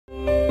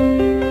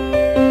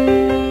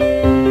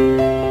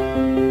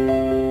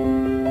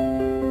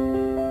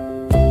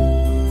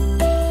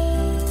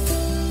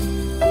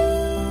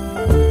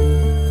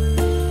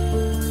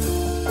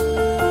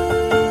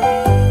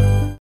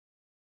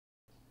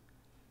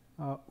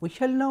We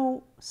shall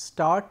now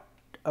start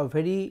a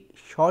very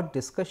short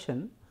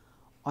discussion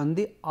on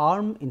the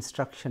ARM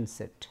instruction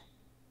set.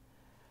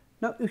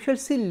 Now, you shall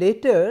see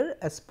later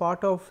as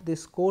part of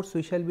this course,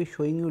 we shall be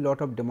showing you a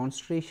lot of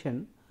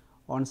demonstration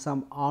on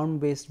some ARM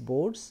based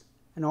boards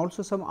and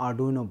also some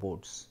Arduino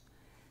boards.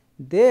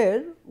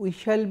 There we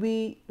shall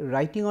be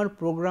writing our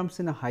programs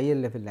in a higher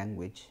level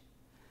language,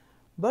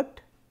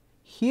 but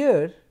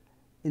here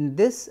in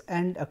this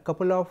and a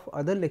couple of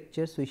other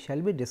lectures we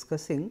shall be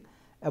discussing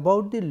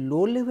about the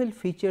low level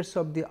features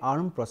of the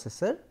ARM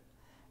processor,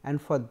 and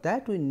for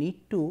that we need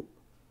to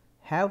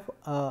have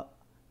a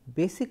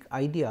basic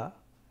idea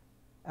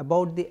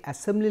about the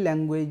assembly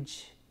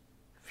language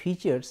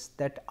features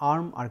that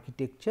ARM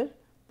architecture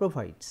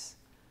provides.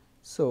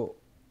 So,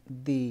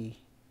 the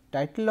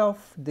title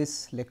of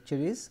this lecture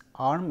is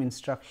ARM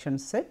instruction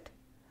set,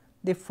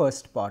 the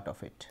first part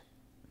of it.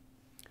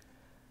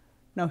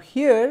 Now,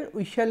 here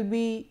we shall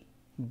be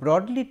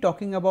broadly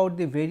talking about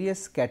the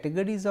various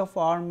categories of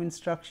ARM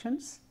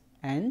instructions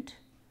and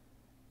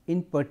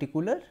in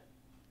particular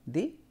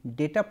the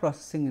data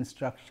processing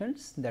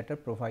instructions that are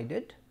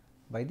provided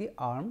by the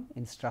ARM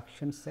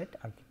instruction set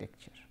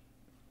architecture.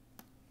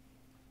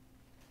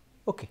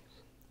 Okay.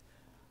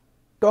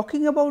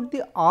 Talking about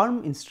the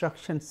ARM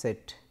instruction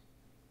set,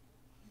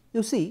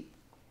 you see,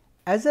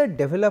 as a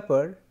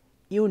developer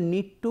you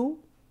need to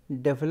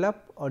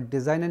develop or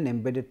design an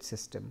embedded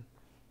system.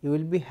 You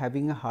will be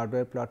having a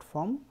hardware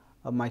platform,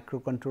 a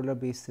microcontroller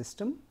based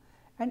system,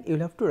 and you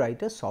will have to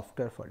write a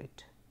software for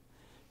it.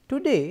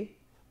 Today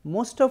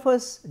most of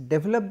us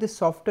develop this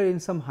software in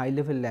some high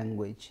level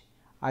language,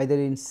 either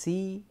in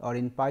C or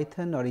in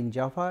Python or in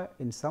Java,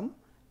 in some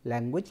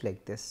language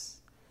like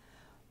this.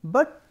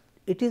 But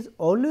it is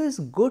always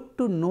good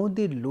to know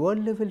the lower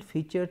level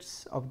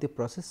features of the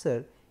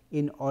processor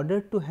in order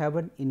to have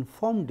an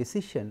informed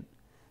decision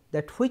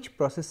that which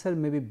processor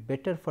may be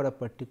better for a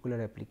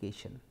particular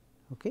application.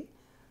 Okay.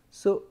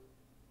 So,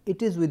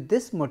 it is with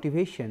this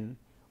motivation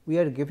we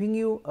are giving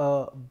you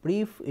a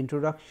brief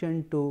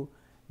introduction to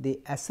the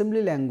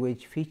assembly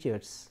language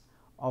features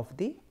of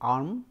the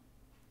ARM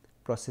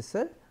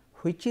processor,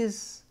 which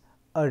is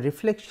a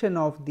reflection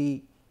of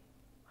the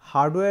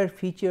hardware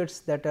features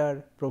that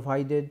are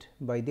provided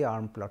by the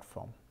ARM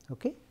platform.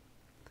 Okay.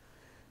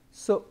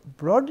 So,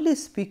 broadly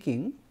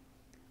speaking,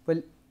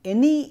 well,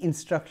 any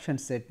instruction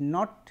set,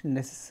 not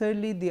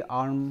necessarily the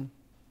ARM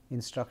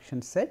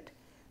instruction set,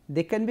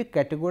 they can be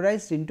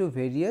categorized into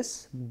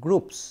various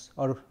groups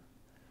or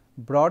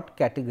broad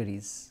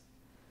categories.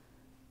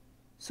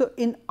 So,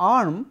 in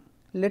ARM,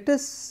 let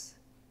us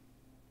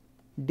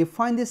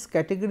define these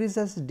categories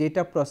as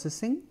data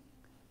processing,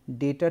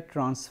 data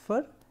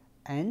transfer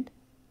and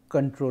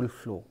control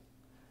flow.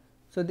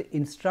 So, the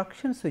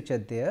instructions which are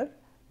there,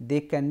 they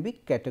can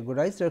be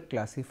categorized or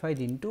classified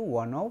into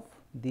one of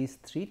these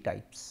three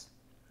types.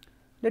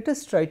 Let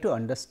us try to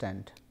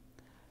understand.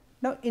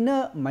 Now, in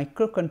a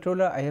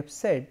microcontroller, I have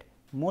said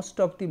most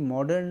of the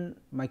modern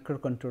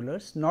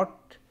microcontrollers,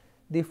 not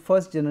the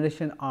first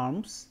generation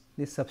ARMs,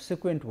 the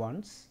subsequent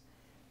ones,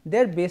 they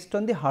are based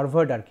on the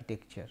Harvard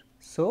architecture.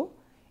 So,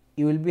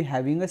 you will be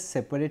having a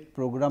separate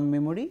program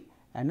memory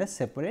and a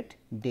separate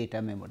data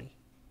memory.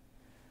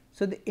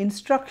 So, the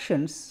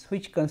instructions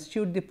which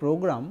constitute the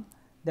program,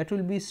 that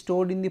will be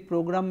stored in the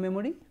program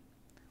memory,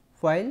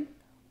 while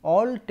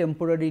all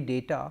temporary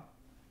data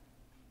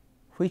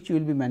which you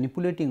will be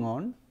manipulating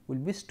on will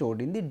be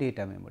stored in the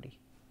data memory.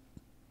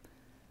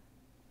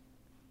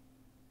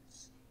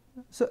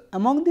 So,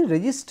 among the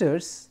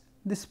registers,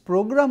 this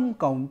program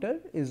counter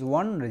is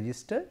one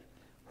register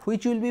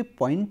which will be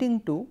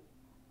pointing to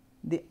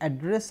the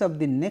address of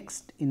the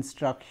next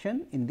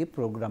instruction in the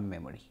program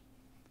memory,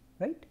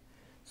 right.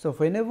 So,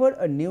 whenever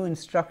a new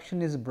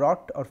instruction is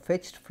brought or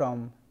fetched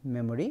from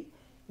memory,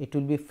 it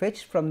will be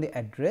fetched from the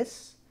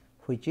address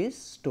which is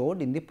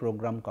stored in the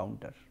program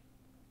counter.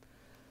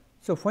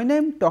 So, when I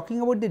am talking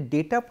about the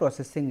data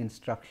processing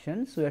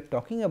instructions, we are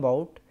talking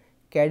about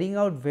carrying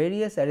out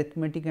various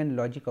arithmetic and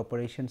logic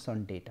operations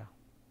on data.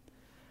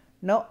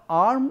 Now,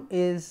 ARM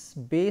is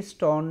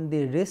based on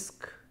the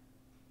RISC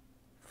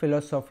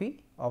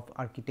philosophy of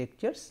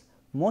architectures.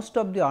 Most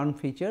of the ARM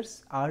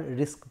features are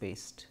RISC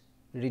based,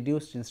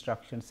 reduced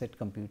instruction set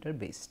computer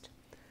based.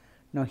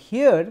 Now,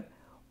 here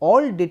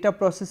all data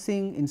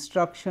processing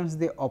instructions,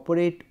 they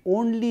operate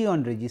only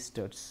on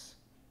registers.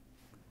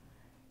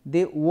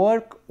 They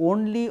work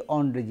only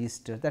on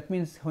registers. That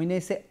means, when I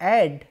say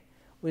add,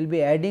 we will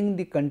be adding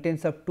the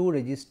contents of two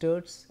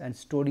registers and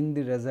storing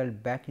the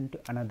result back into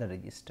another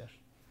register.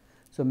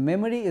 So,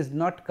 memory is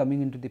not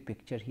coming into the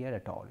picture here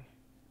at all.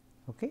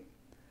 Okay.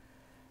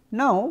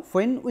 Now,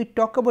 when we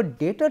talk about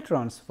data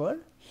transfer,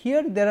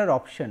 here there are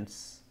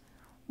options.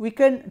 We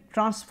can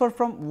transfer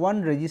from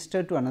one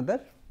register to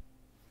another,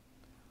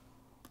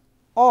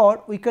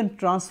 or we can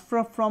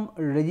transfer from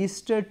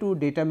register to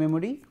data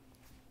memory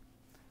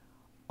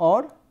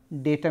or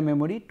data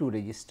memory to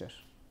register.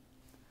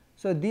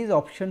 So, these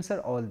options are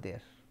all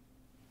there.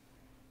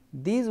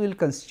 These will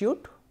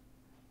constitute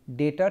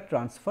data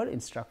transfer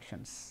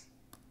instructions.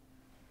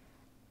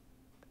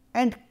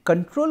 And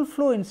control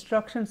flow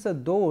instructions are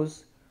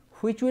those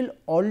which will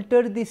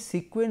alter the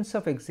sequence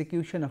of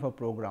execution of a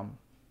program.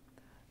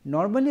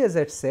 Normally, as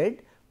I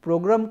said,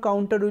 program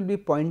counter will be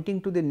pointing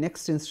to the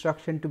next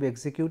instruction to be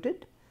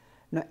executed.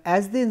 Now,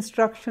 as the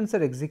instructions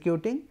are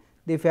executing,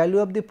 the value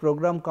of the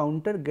program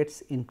counter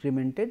gets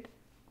incremented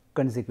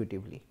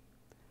consecutively.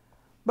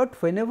 But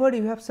whenever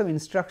you have some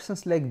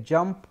instructions like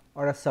jump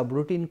or a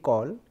subroutine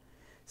call,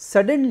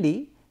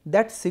 suddenly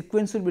that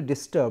sequence will be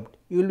disturbed.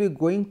 You will be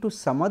going to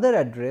some other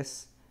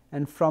address,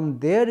 and from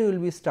there you will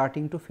be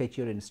starting to fetch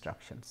your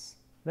instructions,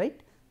 right.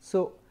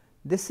 So,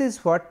 this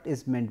is what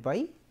is meant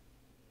by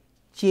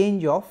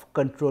change of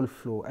control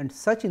flow, and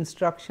such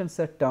instructions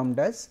are termed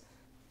as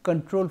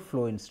control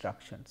flow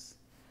instructions.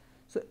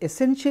 So,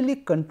 essentially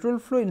control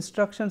flow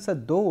instructions are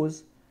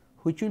those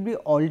which will be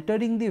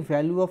altering the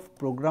value of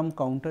program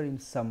counter in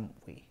some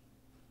way,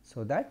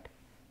 so that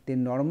the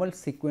normal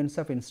sequence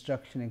of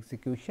instruction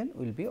execution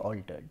will be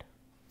altered.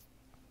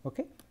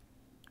 Okay?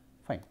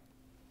 Fine.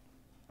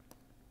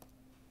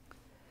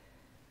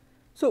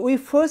 So, we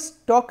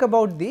first talk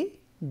about the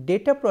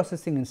data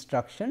processing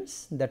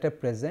instructions that are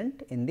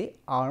present in the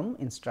ARM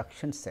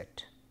instruction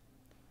set.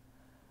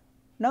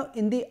 Now,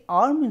 in the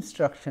ARM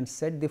instruction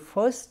set, the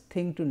first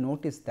thing to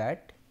note is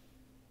that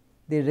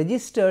the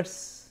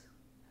registers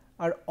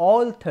are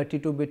all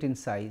 32-bit in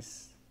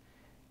size.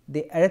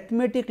 The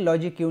arithmetic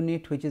logic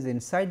unit which is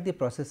inside the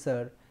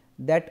processor,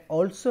 that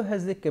also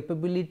has the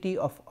capability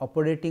of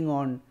operating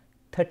on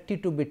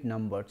 32-bit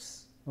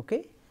numbers.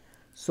 Okay?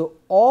 So,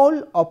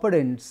 all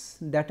operands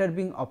that are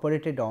being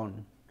operated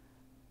on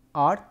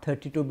are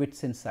 32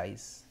 bits in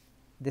size.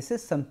 This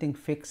is something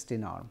fixed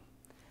in ARM,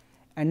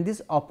 and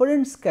these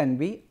operands can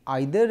be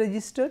either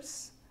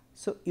registers.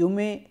 So, you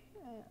may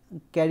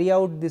carry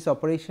out these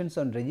operations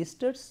on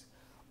registers,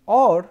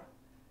 or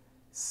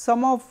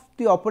some of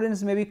the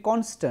operands may be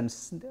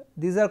constants.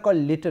 These are called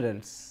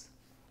literals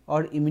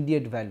or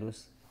immediate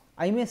values.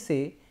 I may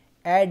say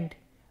add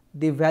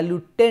the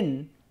value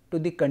 10 to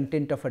the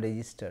content of a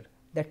register.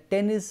 That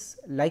 10 is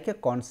like a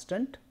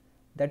constant,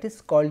 that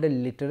is called a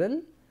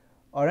literal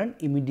or an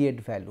immediate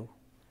value.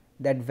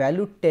 That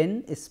value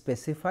 10 is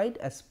specified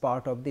as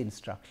part of the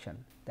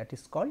instruction, that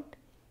is called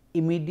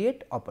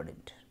immediate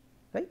operand,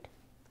 right.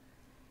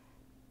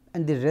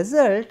 And the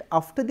result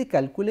after the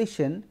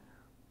calculation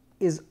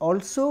is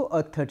also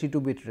a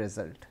 32-bit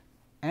result,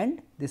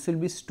 and this will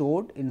be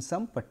stored in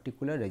some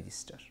particular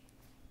register.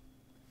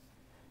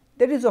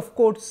 There is of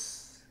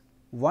course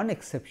one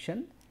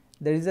exception.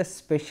 There is a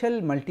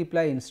special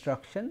multiply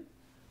instruction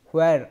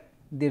where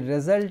the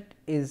result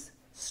is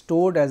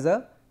stored as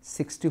a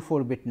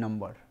 64-bit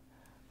number.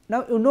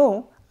 Now, you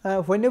know,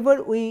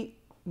 whenever we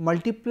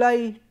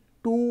multiply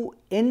two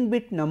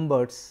n-bit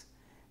numbers,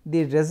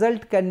 the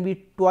result can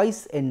be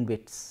twice n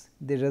bits,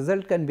 the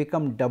result can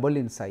become double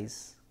in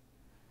size.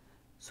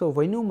 So,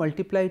 when you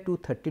multiply two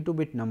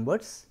 32-bit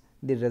numbers,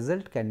 the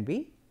result can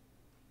be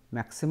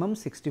maximum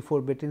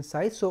 64-bit in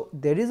size. So,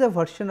 there is a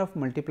version of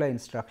multiply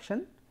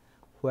instruction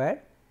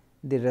where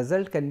the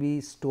result can be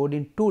stored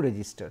in two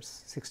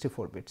registers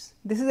 64 bits.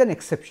 This is an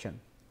exception.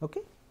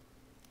 Okay?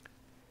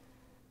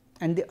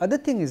 And the other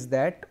thing is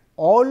that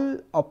all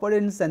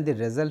operands and the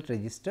result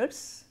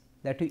registers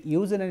that we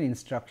use in an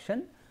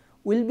instruction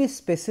will be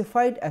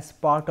specified as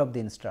part of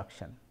the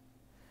instruction.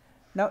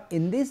 Now,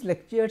 in these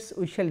lectures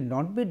we shall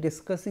not be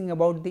discussing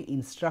about the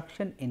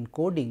instruction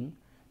encoding,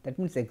 that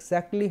means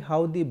exactly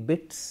how the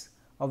bits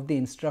of the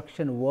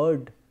instruction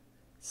word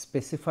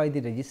specify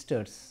the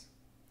registers.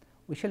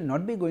 We shall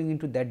not be going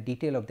into that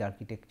detail of the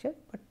architecture,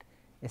 but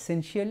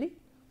essentially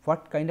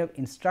what kind of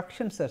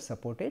instructions are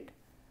supported,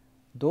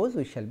 those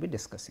we shall be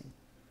discussing.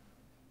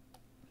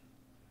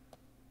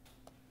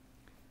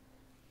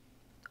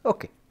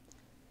 Okay.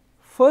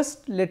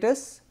 First, let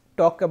us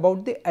talk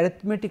about the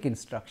arithmetic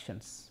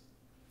instructions.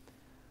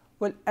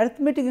 Well,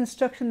 arithmetic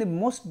instruction, the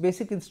most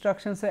basic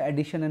instructions are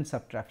addition and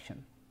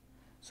subtraction.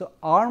 So,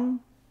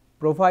 ARM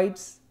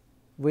provides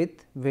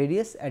with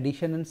various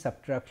addition and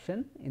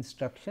subtraction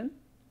instruction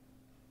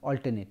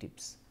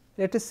alternatives.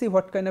 Let us see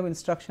what kind of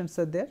instructions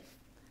are there.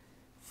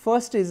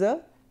 First is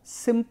a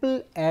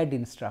simple add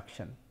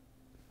instruction.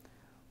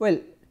 Well,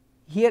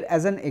 here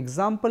as an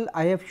example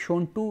I have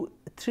shown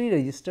three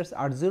registers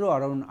R0,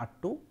 R1,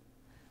 R2,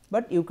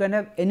 but you can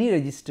have any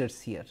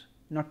registers here,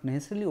 not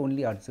necessarily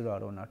only R0,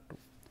 R1, R2.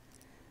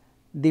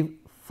 The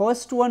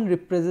first one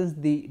represents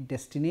the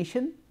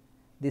destination,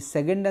 the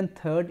second and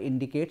third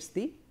indicates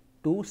the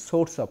two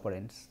source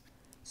operands.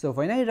 So,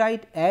 when I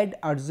write add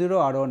R0,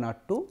 R1,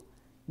 R2,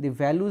 the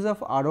values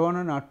of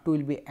R1 and R2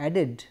 will be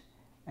added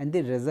and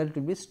the result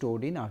will be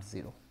stored in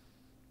R0,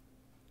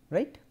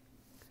 right.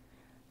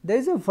 There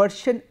is a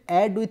version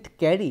add with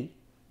carry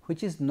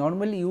which is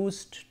normally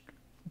used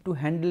to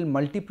handle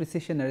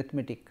multi-precision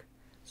arithmetic.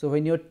 So,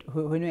 when you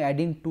are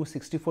adding two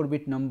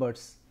 64-bit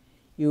numbers,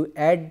 you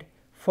add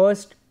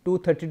first two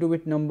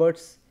 32-bit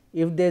numbers.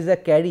 If there is a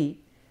carry,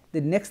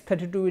 the next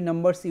 32-bit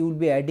numbers you will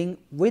be adding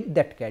with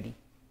that carry.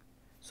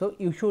 So,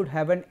 you should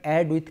have an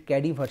add with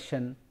carry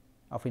version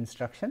of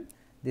instruction.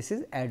 This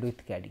is add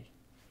with carry.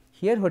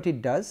 here what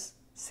it does,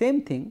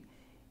 same thing,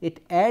 it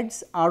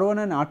adds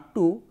R1 and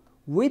R2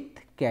 with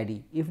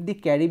carry. If the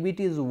carry bit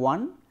is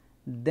 1,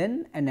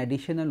 then an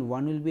additional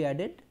 1 will be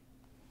added.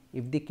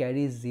 If the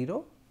carry is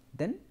 0,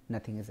 then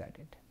nothing is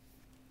added.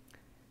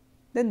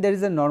 Then there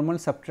is a normal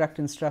subtract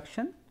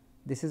instruction.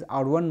 This is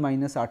R1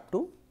 minus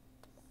R2,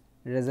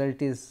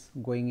 result is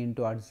going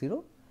into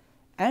R0,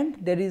 and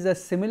there is a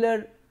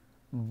similar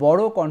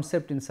borrow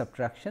concept in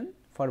subtraction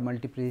for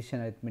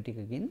multiplication arithmetic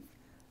again.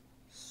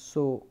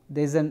 So,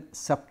 there is an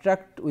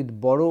subtract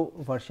with borrow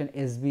version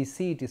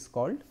SBC it is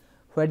called,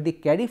 where the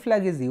carry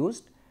flag is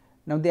used.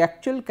 Now, the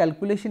actual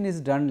calculation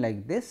is done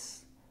like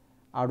this,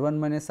 R1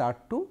 minus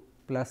R2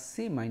 plus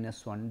C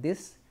minus 1.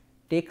 This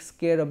takes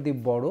care of the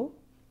borrow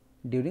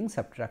during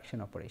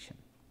subtraction operation.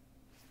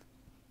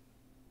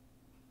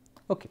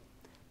 Okay.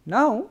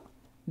 Now,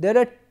 there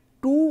are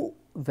two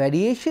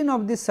variation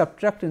of the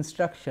subtract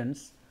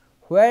instructions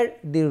where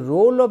the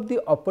role of the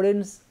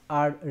operands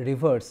are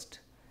reversed.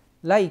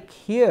 Like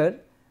here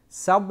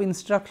sub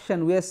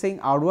instruction we are saying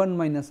R1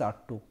 minus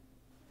R2.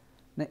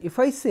 Now, if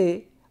I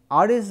say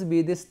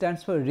RSB, this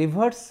stands for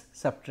reverse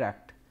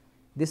subtract,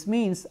 this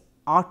means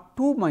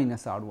R2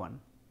 minus R1.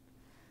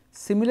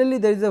 Similarly,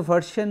 there is a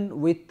version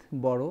with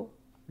borrow,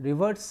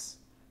 reverse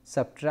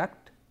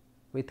subtract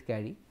with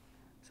carry.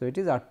 So, it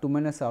is R2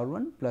 minus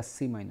R1 plus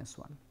C minus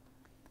 1.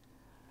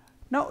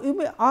 Now, you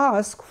may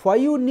ask why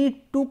you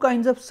need two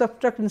kinds of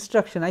subtract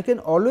instruction. I can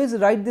always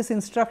write this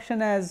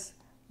instruction as,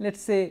 let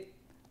us say,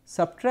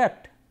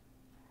 subtract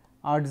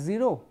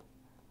R0,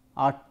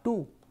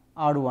 R2,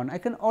 R1. I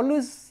can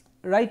always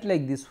write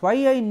like this.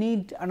 Why I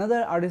need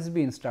another RSB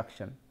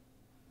instruction?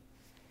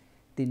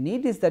 The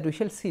need is that we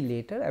shall see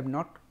later, I have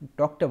not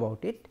talked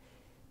about it.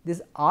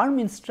 This ARM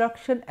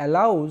instruction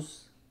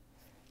allows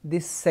the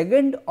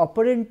second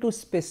operand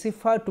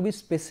to be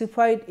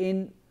specified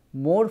in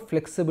more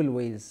flexible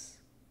ways.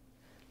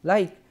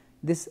 Like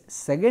this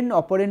second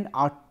operand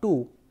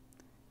R2,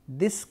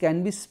 this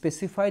can be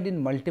specified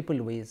in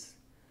multiple ways.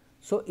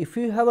 So, if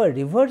you have a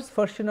reverse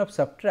version of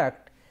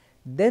subtract,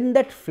 then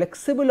that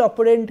flexible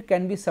operand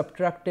can be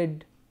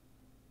subtracted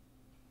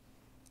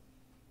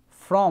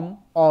from,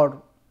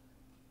 or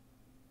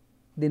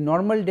the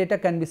normal data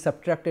can be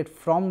subtracted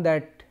from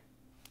that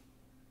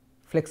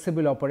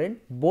flexible operand,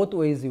 both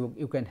ways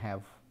you can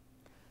have.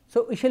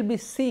 So, we shall be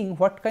seeing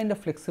what kind of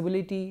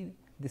flexibility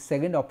the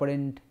second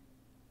operand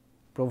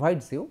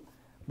provides you,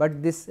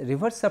 but this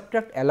reverse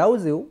subtract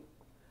allows you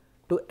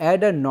to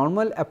add a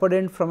normal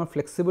operand from a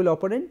flexible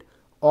operand,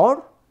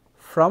 or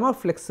from a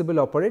flexible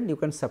operand you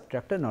can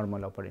subtract a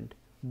normal operand.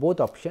 Both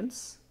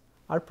options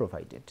are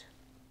provided.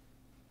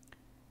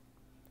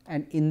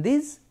 And in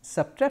these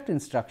subtract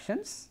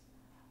instructions,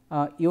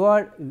 you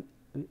are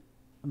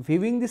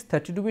viewing these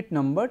 32-bit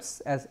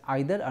numbers as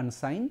either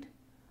unsigned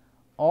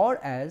or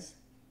as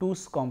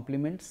 2's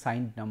complement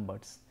signed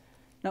numbers.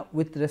 Now,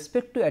 with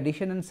respect to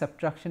addition and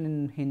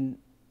subtraction in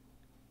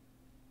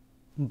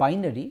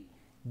binary,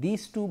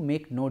 these two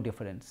make no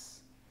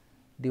difference.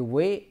 The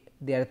way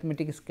the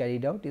arithmetic is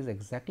carried out is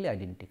exactly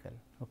identical.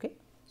 Okay?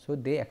 So,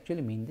 they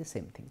actually mean the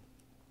same thing.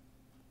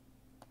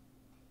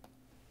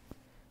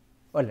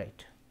 All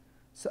right.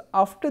 So,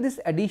 after this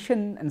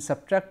addition and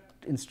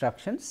subtract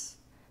instructions,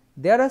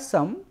 there are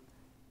some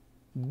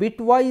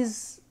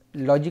bitwise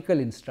logical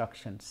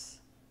instructions.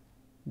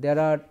 There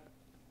are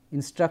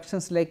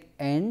instructions like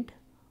AND,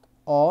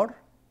 OR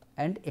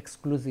and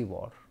exclusive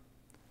OR.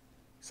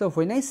 So,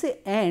 when I say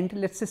AND,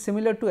 let us say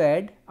similar to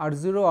add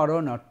R0,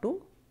 R1,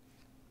 R2,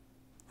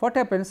 what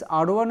happens?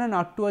 R1 and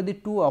R2 are the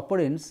two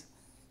operands.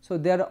 So,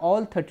 they are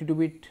all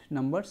 32-bit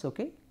numbers.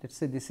 Okay. Let us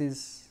say this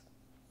is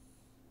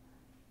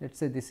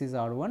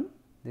R1,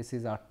 this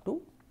is R2.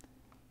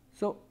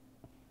 So,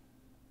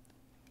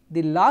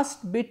 the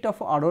last bit of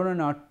R1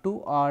 and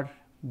R2 are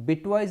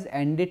bitwise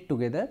ANDed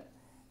together,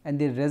 and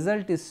the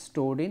result is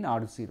stored in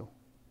R0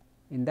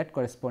 in that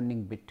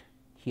corresponding bit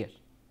here.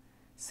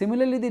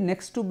 Similarly, the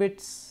next two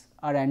bits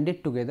are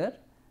ANDed together,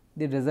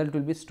 the result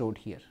will be stored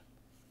here.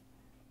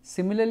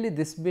 Similarly,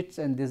 this bits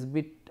and this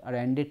bit are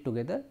ANDed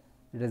together,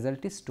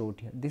 result is stored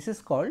here. This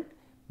is called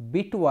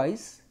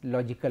bitwise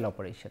logical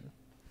operation.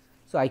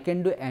 So, I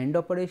can do AND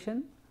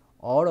operation,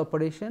 OR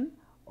operation,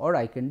 or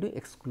I can do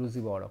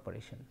exclusive OR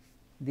operation.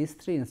 These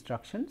three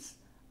instructions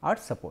are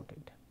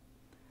supported.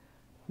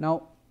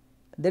 Now,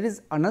 there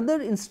is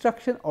another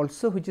instruction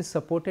also which is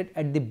supported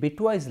at the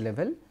bitwise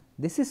level.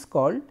 This is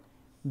called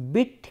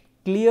bit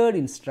clear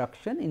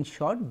instruction, in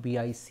short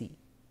BIC.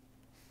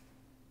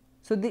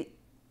 So,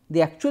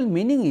 the actual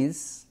meaning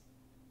is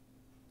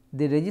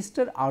the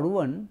register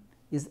R1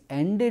 is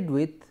ANDed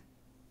with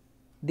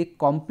the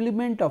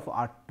complement of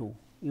R2.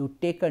 You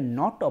take a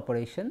NOT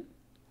operation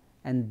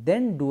and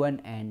then do an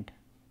AND.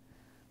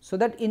 So,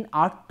 that in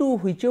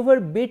R2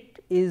 whichever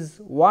bit is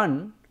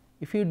 1,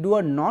 if you do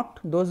a NOT,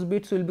 those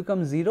bits will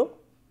become 0.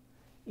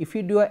 If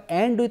you do a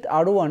AND with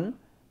R1,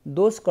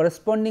 those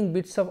corresponding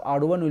bits of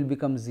R1 will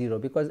become 0,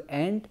 because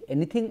AND,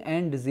 anything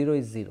AND 0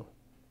 is 0.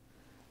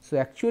 So,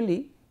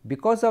 actually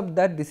because of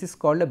that, this is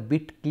called a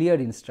bit clear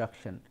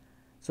instruction.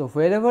 So,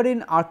 wherever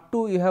in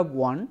R2 you have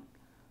 1,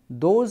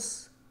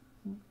 those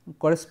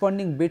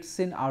corresponding bits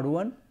in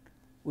R1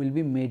 will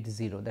be made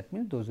 0, that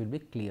means those will be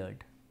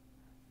cleared.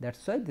 That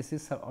is why this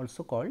is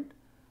also called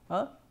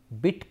a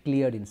bit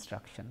clear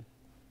instruction.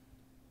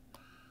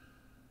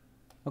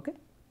 Okay?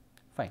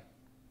 Fine.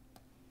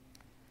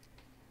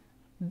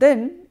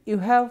 Then you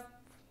have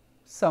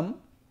some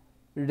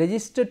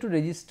register to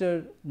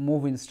register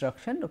move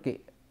instruction. Okay.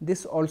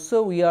 This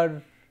also we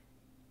are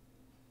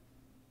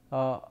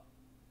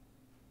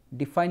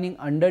defining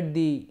under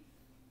the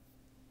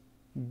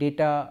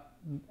data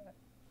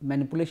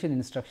manipulation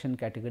instruction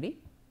category.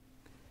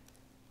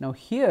 Now,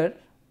 here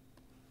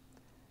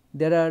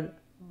there are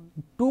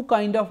two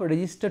kind of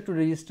register to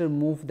register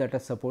move that are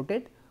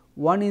supported.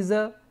 One is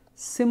a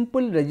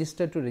simple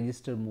register to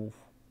register move.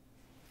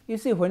 You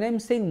see, when I am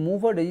saying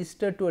move a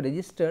register to a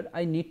register,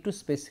 I need to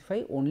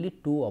specify only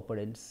 2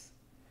 operands.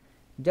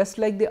 Just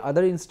like the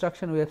other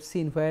instruction we have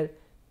seen where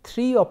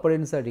 3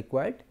 operands are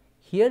required,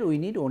 here we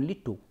need only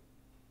 2.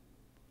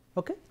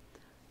 Okay?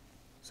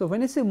 So,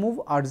 when I say move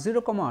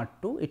R0,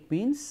 R2, it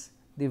means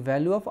the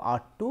value of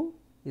R2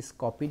 is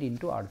copied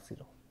into R0.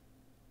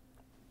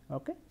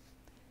 Okay?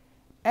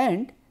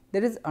 And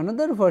there is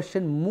another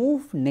version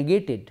move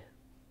negated.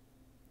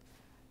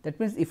 That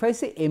means, if I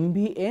say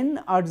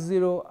MVN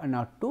R0 and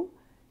R2,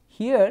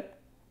 here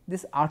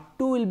this R2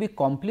 will be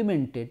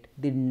complemented,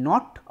 the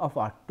not of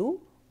R2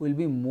 will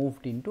be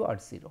moved into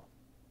R0,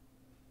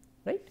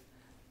 right.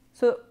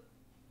 So,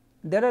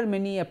 there are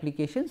many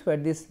applications where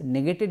this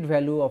negated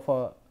value of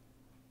a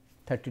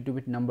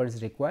 32-bit number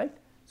is required.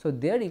 So,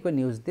 there you can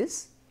use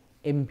this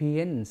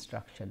MVN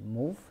instruction,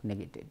 move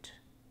negated,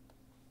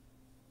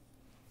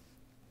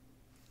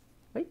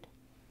 right.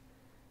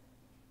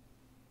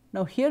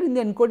 Now, here in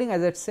the encoding,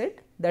 as I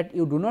said that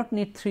you do not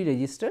need 3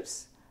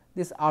 registers,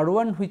 this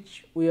R1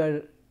 which we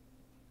are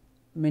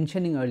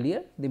mentioning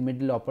earlier, the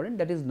middle operand,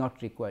 that is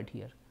not required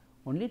here,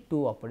 only 2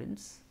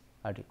 operands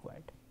are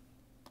required.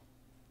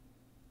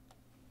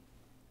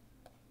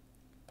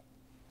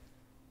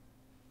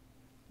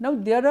 Now,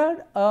 there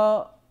are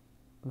a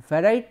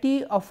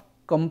variety of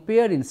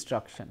compare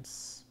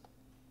instructions.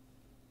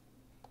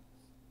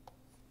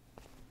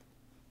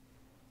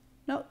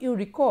 Now, you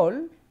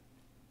recall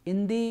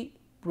in the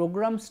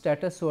program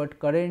status word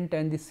current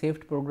and the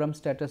saved program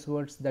status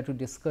words that we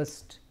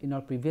discussed in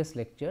our previous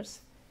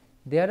lectures,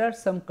 there are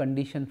some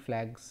condition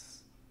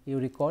flags. You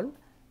recall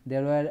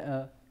there were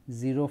a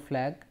 0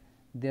 flag,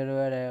 there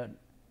were a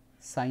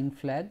sign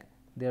flag,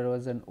 there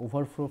was an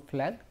overflow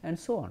flag and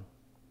so on.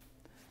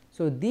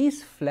 So,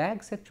 these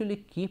flags actually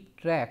keep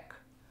track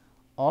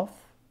of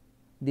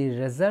the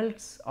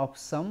results of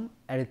some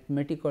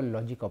arithmetic or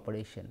logic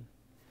operation.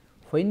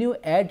 When you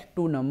add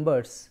 2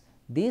 numbers,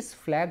 these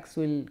flags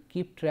will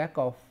keep track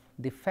of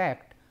the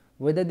fact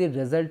whether the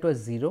result was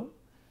 0,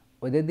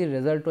 whether the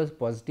result was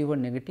positive or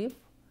negative,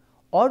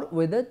 or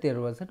whether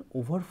there was an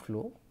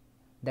overflow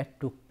that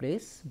took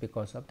place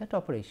because of that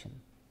operation.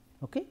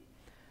 Okay.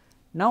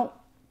 Now,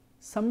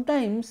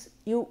 sometimes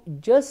you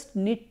just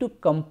need to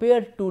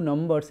compare 2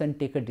 numbers and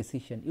take a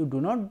decision. You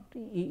do not,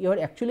 you are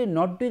actually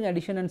not doing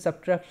addition and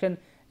subtraction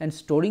and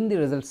storing the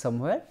result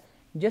somewhere,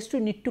 just you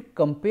need to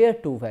compare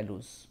 2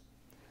 values.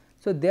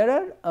 So, there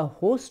are a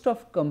host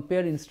of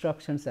compare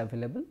instructions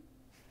available,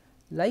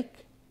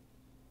 like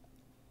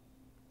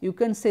you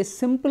can say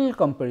simple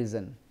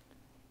comparison.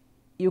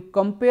 You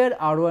compare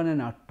R1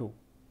 and R2,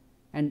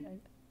 and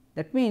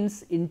that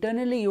means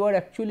internally you are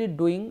actually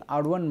doing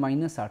R1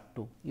 minus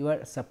R2, you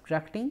are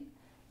subtracting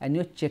and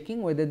you are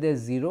checking whether there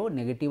is 0,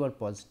 negative or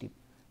positive.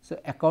 So,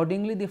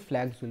 accordingly the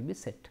flags will be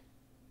set.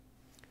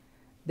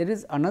 There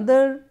is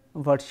another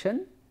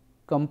version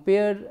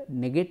compare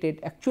negated,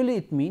 actually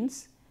it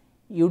means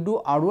you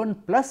do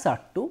R1 plus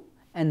R2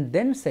 and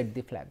then set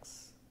the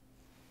flags,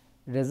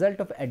 result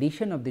of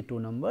addition of the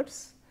 2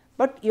 numbers,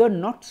 but you are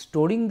not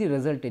storing the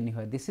result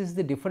anywhere. This is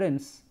the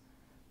difference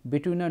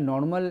between a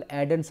normal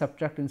add and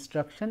subtract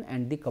instruction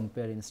and the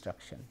compare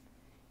instruction.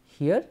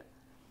 Here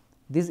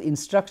these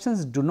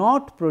instructions do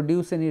not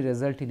produce any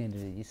result in any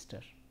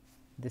register.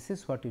 This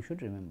is what you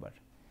should remember.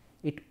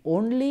 It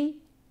only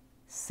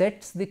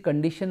sets the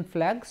condition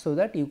flag so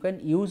that you can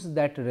use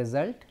that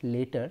result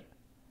later.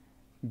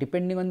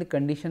 Depending on the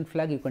condition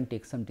flag, you can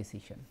take some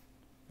decision,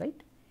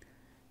 right.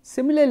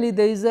 Similarly,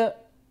 there is a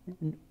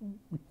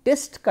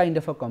test kind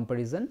of a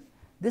comparison.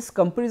 This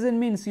comparison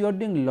means you are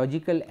doing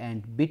logical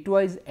AND,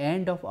 bitwise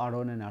AND of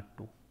R1 and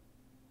R2.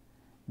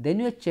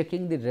 Then you are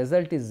checking the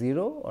result is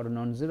 0 or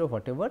non-zero,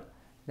 whatever,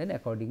 then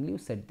accordingly you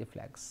set the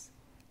flags.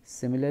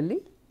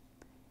 Similarly,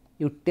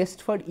 you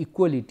test for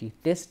equality,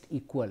 test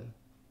equal.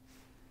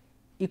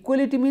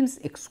 Equality means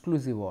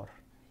exclusive OR.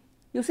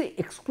 You see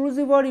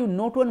exclusive OR, you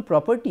note one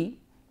property.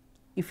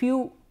 If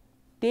you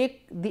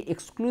take the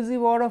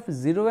exclusive OR of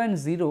 0 and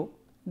 0,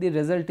 the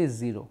result is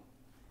 0.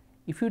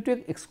 If you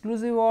take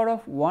exclusive OR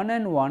of 1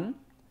 and 1,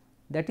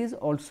 that is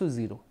also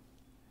 0.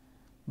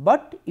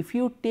 But if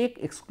you take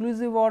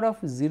exclusive OR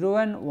of 0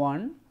 and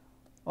 1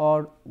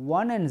 or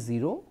 1 and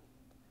 0,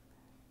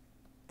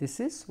 this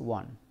is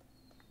 1.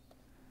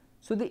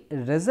 So, the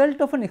result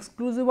of an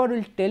exclusive OR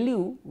will tell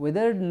you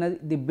whether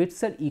the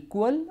bits are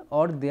equal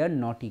or they are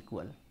not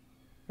equal,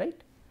 right.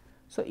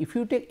 So, if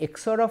you take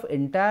XOR of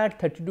entire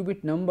 32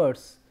 bit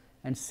numbers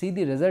and see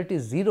the result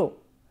is 0,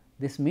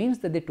 this means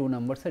that the two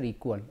numbers are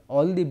equal,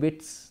 all the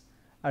bits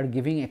are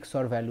giving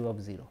XOR value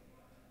of 0,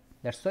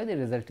 that is why the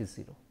result is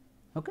 0.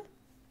 Okay.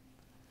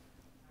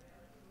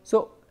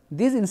 So,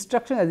 these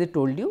instructions, as I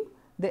told you,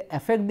 they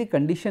affect the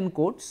condition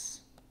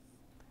codes,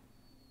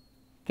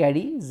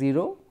 carry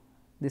 0,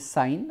 the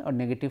sign or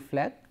negative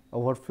flag,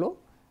 overflow,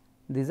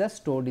 these are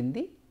stored in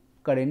the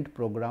current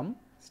program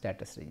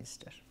status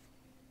register.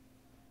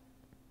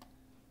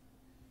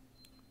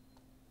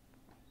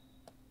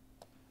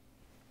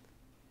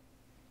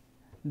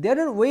 There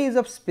are ways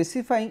of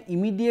specifying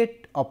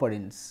immediate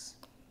operands.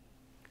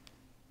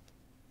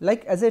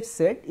 Like as I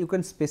said, you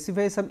can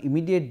specify some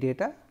immediate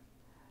data,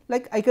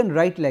 like I can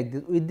write like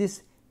this with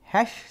this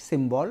hash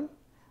symbol,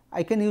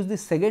 I can use the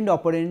second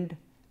operand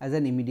as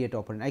an immediate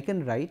operand. I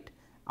can write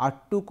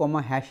R2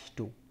 comma hash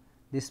 2,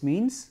 this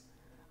means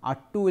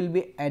R2 will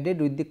be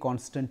added with the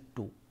constant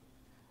 2.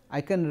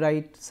 I can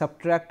write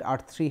subtract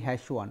R3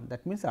 hash 1,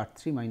 that means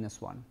R3 minus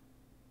 1.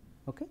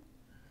 Okay.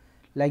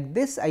 Like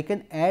this I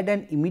can add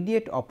an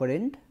immediate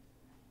operand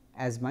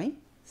as my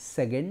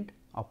second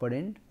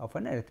operand of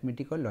an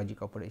arithmetic or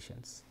logic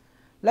operations.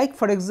 Like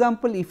for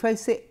example, if I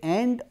say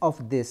AND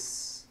of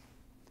this,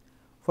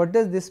 what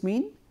does this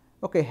mean?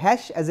 Okay,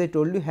 hash, as I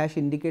told you, hash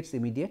indicates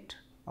immediate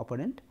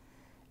operand,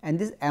 and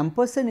this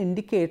ampersand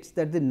indicates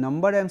that the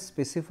number I am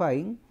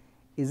specifying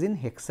is in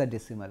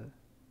hexadecimal.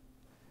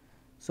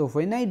 So,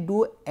 when I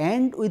do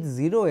AND with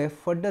 0f,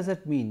 what does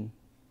that mean?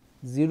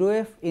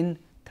 0f in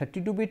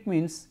 32 bit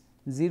means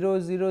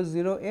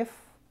 000f,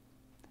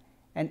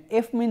 and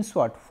f means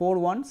what? 4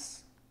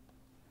 ones.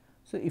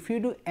 So, if you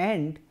do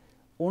AND,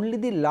 only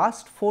the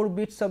last 4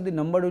 bits of the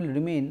number will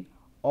remain,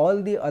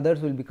 all the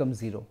others will become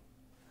 0.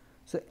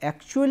 So,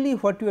 actually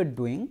what you are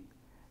doing,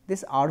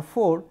 this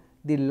R4,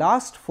 the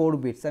last 4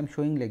 bits I am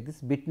showing like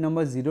this, bit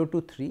number 0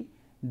 to 3,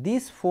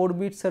 these 4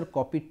 bits are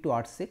copied to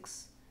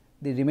R6,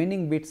 the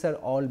remaining bits are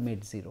all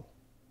made 0,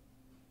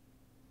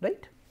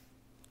 right.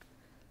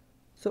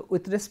 So,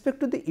 with respect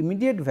to the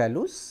immediate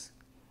values,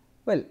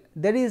 well,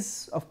 there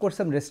is of course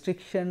some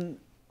restriction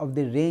of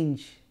the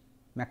range,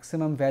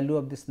 maximum value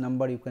of this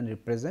number you can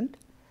represent.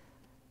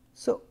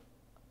 So,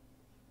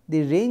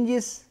 the range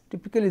is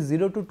typically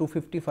 0 to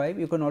 255,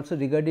 you can also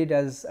regard it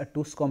as a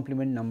 2's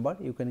complement number,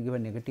 you can give a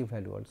negative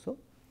value also.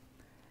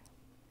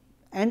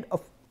 And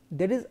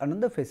there is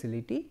another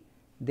facility,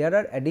 there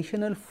are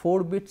additional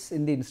 4 bits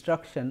in the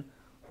instruction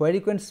where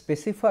you can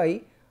specify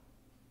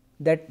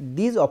that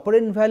these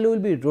operand value will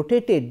be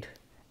rotated,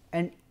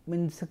 and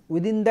means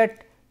within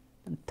that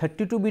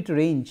 32 bit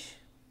range,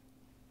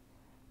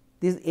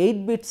 these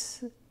 8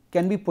 bits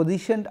can be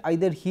positioned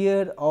either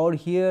here or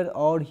here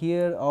or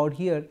here or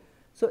here.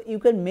 So, you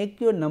can make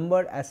your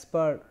number as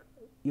per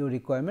your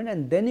requirement,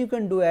 and then you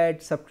can do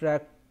add,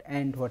 subtract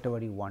and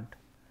whatever you want.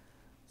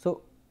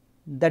 So,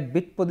 that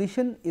bit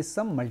position is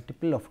some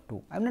multiple of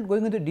 2. I am not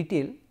going into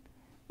detail,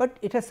 but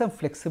it has some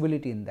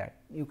flexibility in that.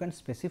 You can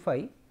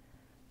specify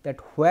that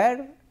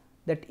where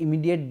that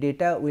immediate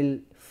data will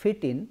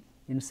fit in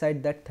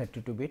inside that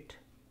 32 bit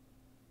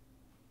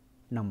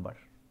number.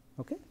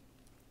 Okay.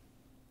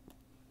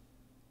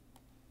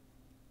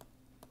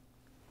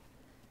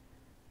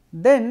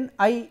 Then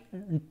I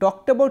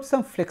talked about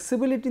some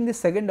flexibility in the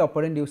second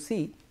operand. You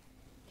see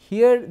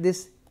here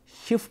this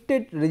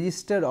shifted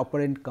register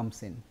operand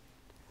comes in.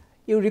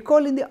 You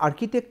recall in the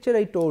architecture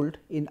I told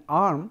in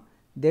ARM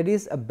there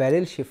is a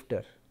barrel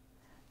shifter.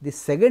 The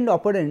second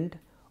operand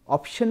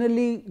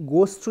optionally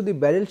goes through the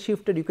barrel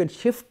shifter, you can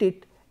shift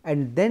it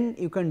and then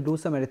you can do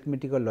some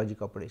arithmetic or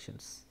logic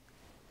operations.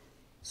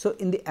 So,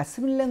 in the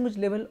assembly language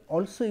level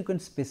also you can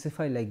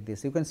specify like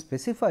this, you can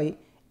specify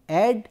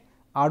add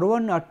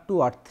R1, R2,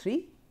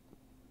 R3,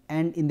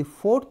 and in the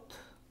fourth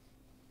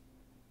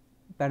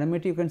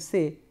parameter you can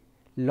say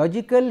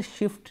logical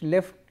shift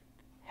left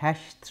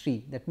hash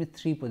 3, that means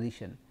 3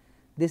 position.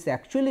 This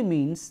actually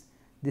means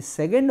the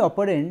second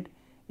operand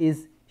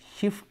is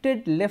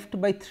shifted left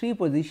by 3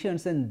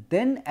 positions and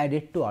then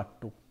added to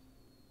R2.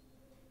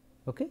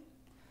 Okay.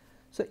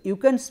 So, you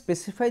can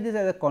specify this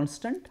as a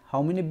constant,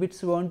 how many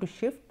bits you want to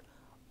shift,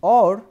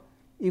 or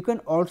you can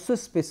also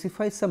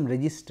specify some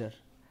register,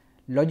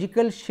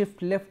 logical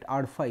shift left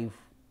R5,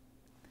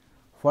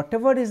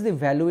 whatever is the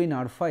value in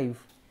R5,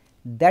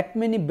 that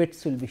many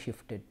bits will be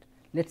shifted.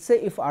 Let us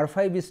say if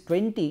R5 is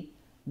 20,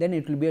 then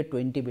it will be a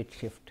 20 bit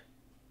shift.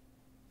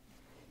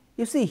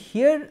 You see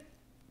here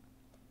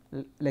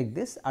like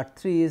this,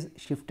 R3 is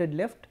shifted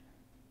left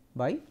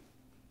by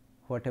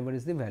whatever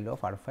is the value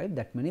of R5,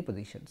 that many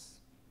positions.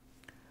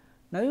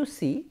 Now, you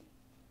see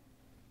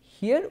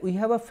here we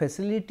have a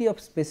facility of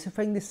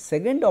specifying the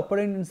second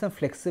operand in some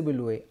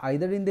flexible way,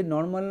 either in the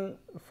normal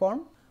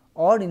form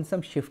or in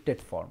some shifted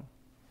form.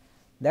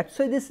 That is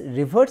why this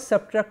reverse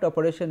subtract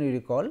operation you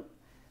recall,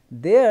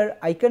 there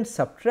I can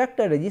subtract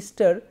a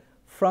register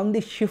from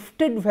the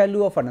shifted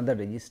value of another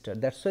register.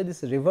 That is why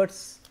this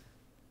reverse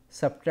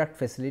subtract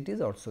facility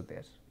is also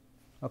there.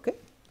 Okay.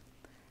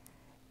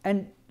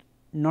 And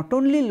not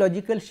only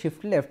logical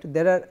shift left,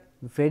 there are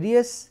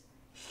various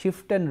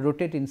shift and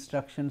rotate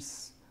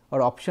instructions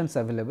or options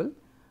available.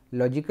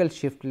 Logical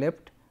shift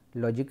left,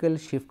 logical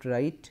shift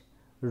right,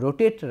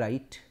 rotate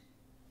right.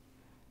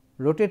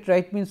 Rotate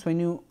right means when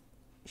you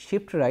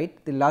shift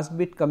right, the last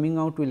bit coming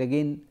out will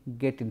again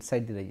get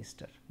inside the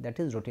register, that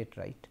is rotate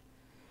right.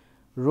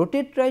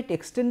 Rotate right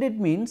extended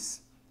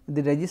means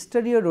the register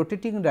you are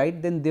rotating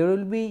right, then there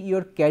will be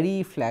your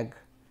carry flag.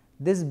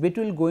 This bit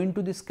will go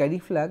into this carry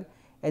flag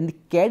and the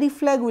carry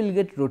flag will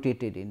get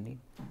rotated in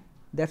it.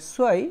 That is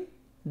why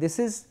this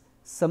is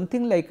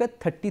something like a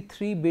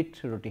 33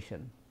 bit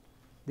rotation.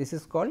 This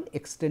is called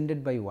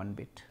extended by 1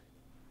 bit.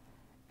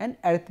 And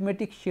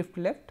arithmetic shift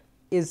left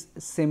is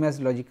same as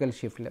logical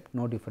shift left,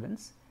 no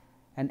difference.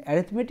 And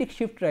arithmetic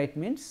shift right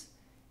means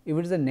if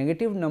it is a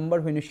negative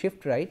number, when you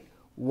shift right,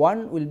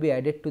 1 will be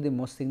added to the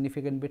most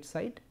significant bit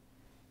side.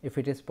 If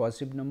it is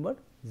positive number,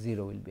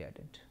 0 will be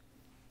added.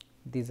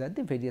 These are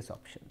the various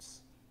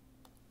options.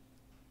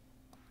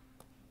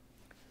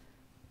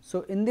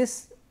 So, in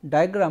this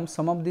diagram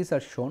some of these are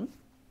shown.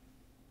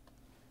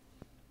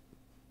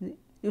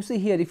 You see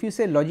here, if you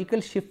say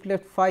logical shift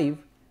left 5,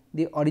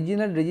 the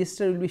original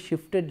register will be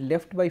shifted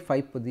left by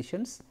 5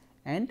 positions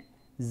and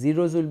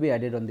zeros will be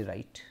added on the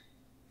right.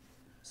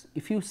 So,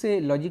 if you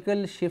say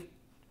logical shift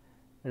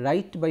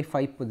right by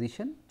 5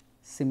 position,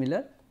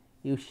 similar,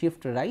 you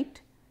shift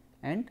right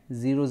and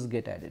zeros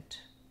get added.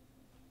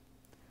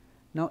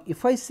 Now,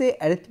 if I say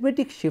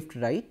arithmetic shift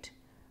right,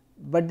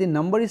 but the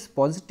number is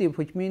positive,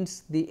 which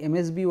means the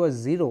MSB was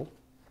 0,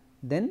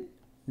 then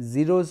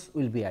zeros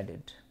will be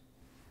added.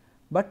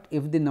 But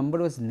if the number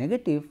was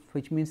negative,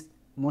 which means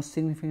most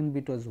significant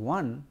bit was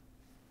 1,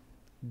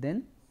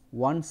 then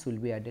ones will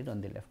be added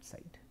on the left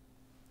side.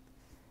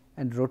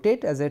 And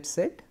rotate, as I had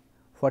said,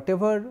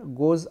 whatever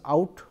goes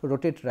out,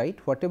 rotate right,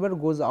 whatever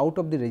goes out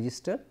of the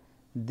register,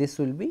 this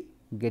will be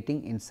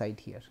getting inside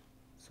here.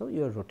 So,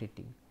 you are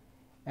rotating.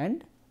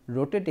 And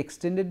rotate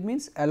extended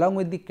means along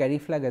with the carry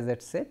flag, as I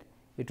had said,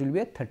 it will be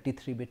a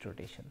 33 bit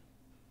rotation.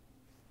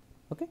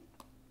 Okay.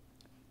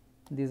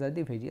 These are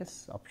the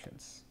various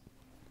options.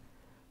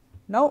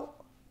 Now,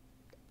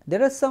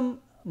 there are some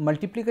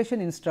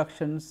multiplication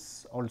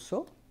instructions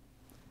also.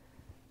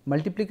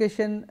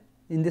 Multiplication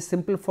in the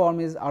simple form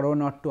is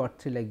R1, R2,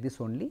 R3 like this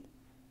only.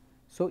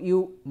 So,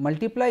 you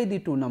multiply the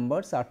two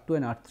numbers R2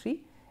 and R3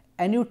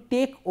 and you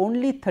take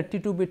only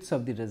 32 bits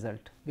of the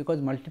result,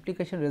 because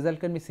multiplication result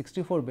can be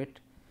 64 bit,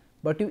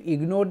 but you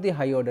ignore the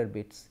high order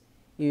bits.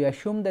 You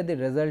assume that the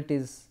result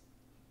is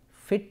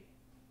fit,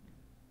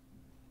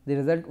 the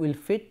result will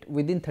fit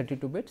within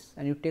 32 bits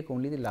and you take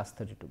only the last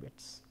 32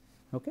 bits.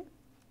 Okay.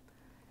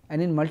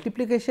 And in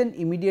multiplication,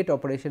 immediate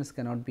operations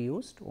cannot be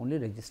used, only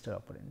register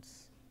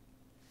operands.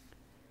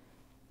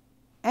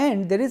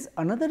 And there is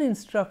another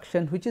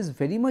instruction which is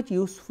very much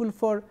useful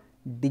for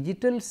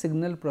digital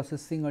signal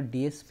processing or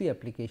DSP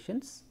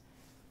applications.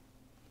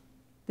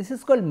 This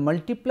is called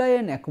multiply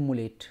and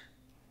accumulate.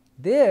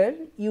 There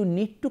you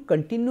need to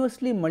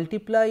continuously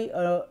multiply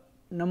a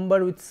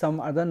number with some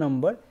other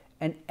number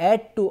and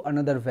add to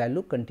another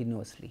value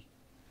continuously.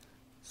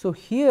 So,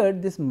 here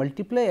this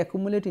multiply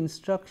accumulate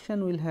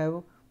instruction will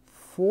have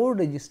 4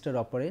 register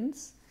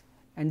operands,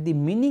 and the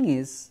meaning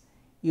is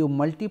you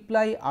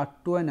multiply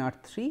R2 and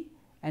R3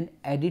 and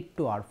add it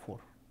to R4.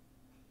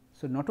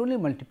 So, not only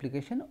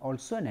multiplication,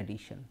 also an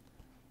addition,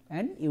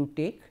 and you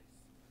take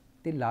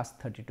the last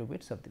 32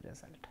 bits of the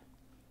result.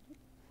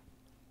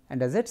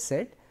 And as I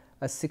said,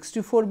 a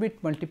 64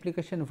 bit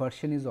multiplication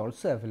version is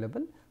also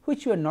available,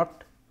 which we are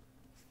not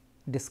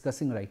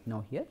discussing right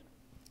now here.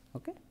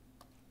 Okay.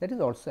 That is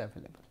also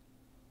available.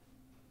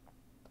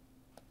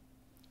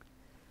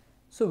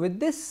 So, with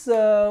this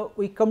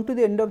we come to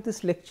the end of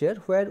this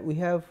lecture, where we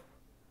have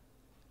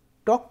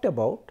talked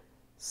about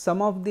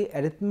some of the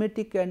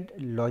arithmetic and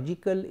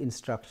logical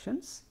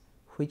instructions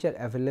which are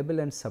available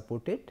and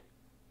supported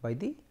by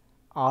the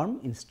ARM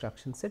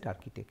instruction set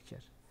architecture.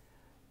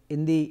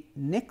 In the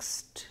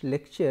next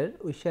lecture,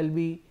 we shall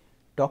be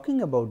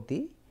talking about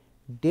the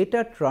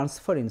data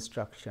transfer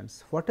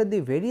instructions. What are the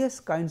various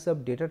kinds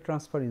of data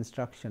transfer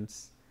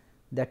instructions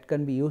that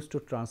can be used to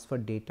transfer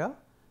data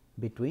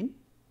between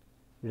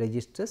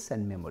registers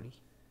and memory.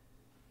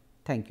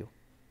 Thank you.